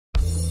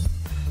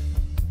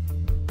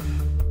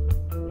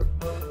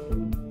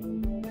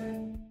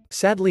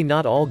Sadly,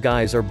 not all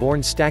guys are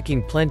born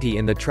stacking plenty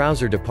in the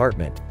trouser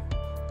department.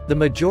 The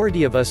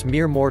majority of us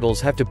mere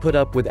mortals have to put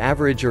up with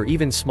average or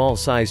even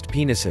small-sized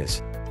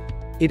penises.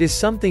 It is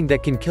something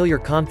that can kill your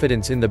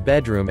confidence in the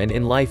bedroom and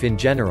in life in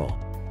general.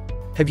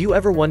 Have you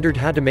ever wondered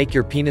how to make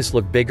your penis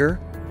look bigger?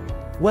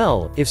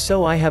 Well, if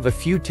so, I have a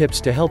few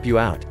tips to help you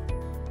out.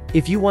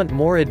 If you want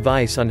more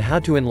advice on how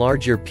to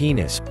enlarge your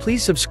penis,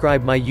 please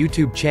subscribe my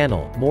YouTube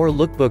channel. More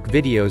lookbook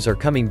videos are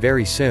coming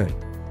very soon.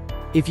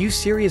 If you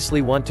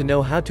seriously want to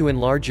know how to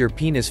enlarge your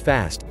penis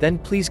fast, then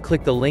please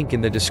click the link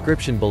in the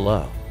description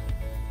below.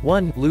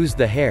 1. Lose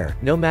the hair.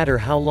 No matter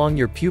how long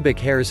your pubic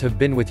hairs have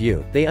been with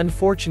you, they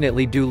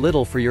unfortunately do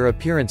little for your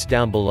appearance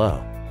down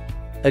below.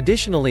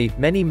 Additionally,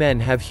 many men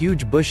have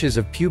huge bushes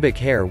of pubic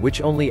hair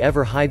which only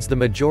ever hides the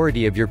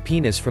majority of your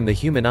penis from the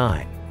human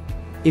eye.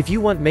 If you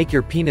want to make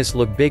your penis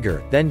look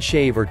bigger, then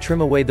shave or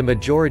trim away the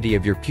majority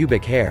of your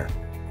pubic hair.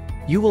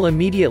 You will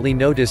immediately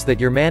notice that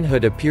your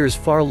manhood appears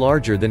far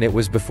larger than it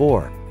was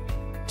before.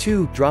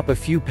 2. Drop a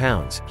few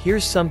pounds.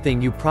 Here's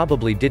something you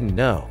probably didn't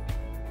know.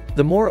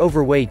 The more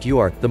overweight you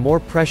are, the more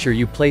pressure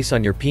you place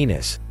on your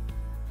penis.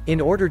 In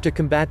order to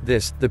combat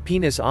this, the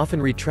penis often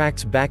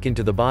retracts back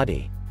into the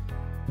body.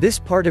 This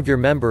part of your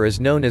member is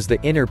known as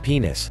the inner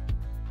penis.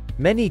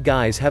 Many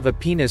guys have a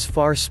penis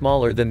far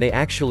smaller than they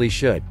actually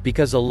should,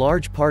 because a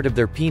large part of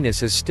their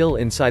penis is still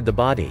inside the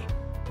body.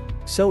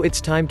 So it's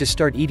time to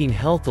start eating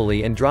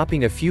healthily and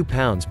dropping a few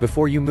pounds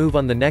before you move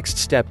on the next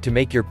step to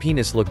make your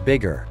penis look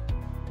bigger.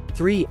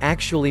 3.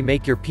 Actually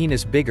make your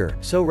penis bigger.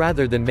 So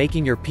rather than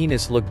making your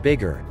penis look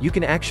bigger, you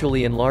can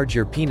actually enlarge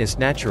your penis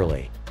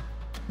naturally.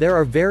 There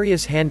are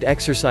various hand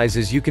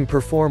exercises you can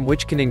perform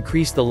which can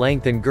increase the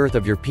length and girth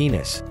of your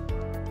penis.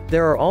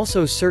 There are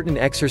also certain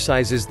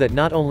exercises that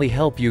not only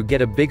help you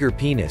get a bigger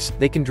penis,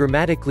 they can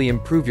dramatically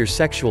improve your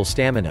sexual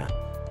stamina.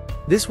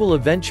 This will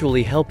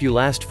eventually help you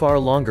last far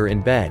longer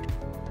in bed.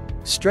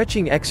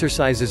 Stretching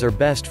exercises are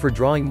best for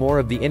drawing more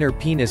of the inner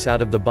penis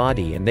out of the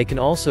body, and they can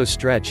also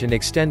stretch and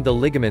extend the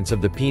ligaments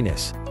of the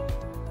penis.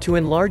 To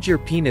enlarge your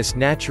penis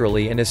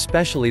naturally and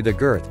especially the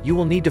girth, you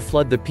will need to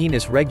flood the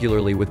penis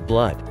regularly with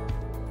blood.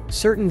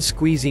 Certain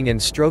squeezing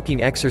and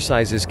stroking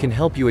exercises can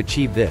help you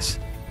achieve this.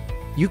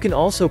 You can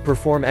also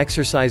perform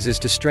exercises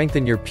to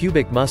strengthen your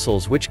pubic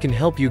muscles which can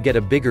help you get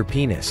a bigger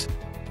penis.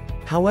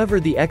 However,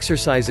 the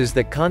exercises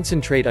that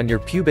concentrate on your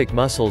pubic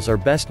muscles are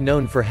best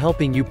known for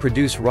helping you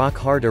produce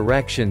rock-hard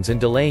erections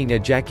and delaying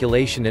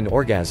ejaculation and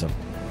orgasm.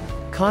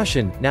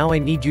 Caution, now I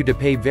need you to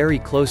pay very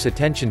close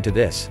attention to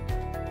this.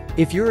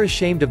 If you're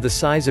ashamed of the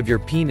size of your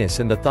penis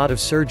and the thought of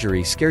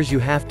surgery scares you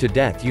half to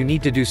death, you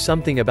need to do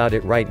something about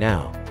it right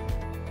now.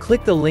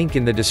 Click the link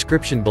in the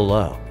description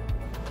below.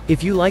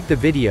 If you like the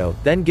video,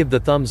 then give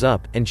the thumbs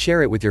up, and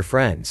share it with your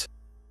friends.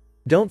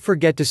 Don't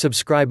forget to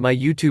subscribe my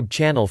YouTube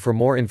channel for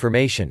more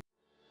information.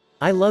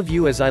 I love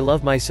you as I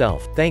love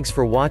myself. Thanks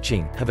for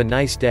watching, have a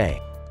nice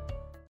day.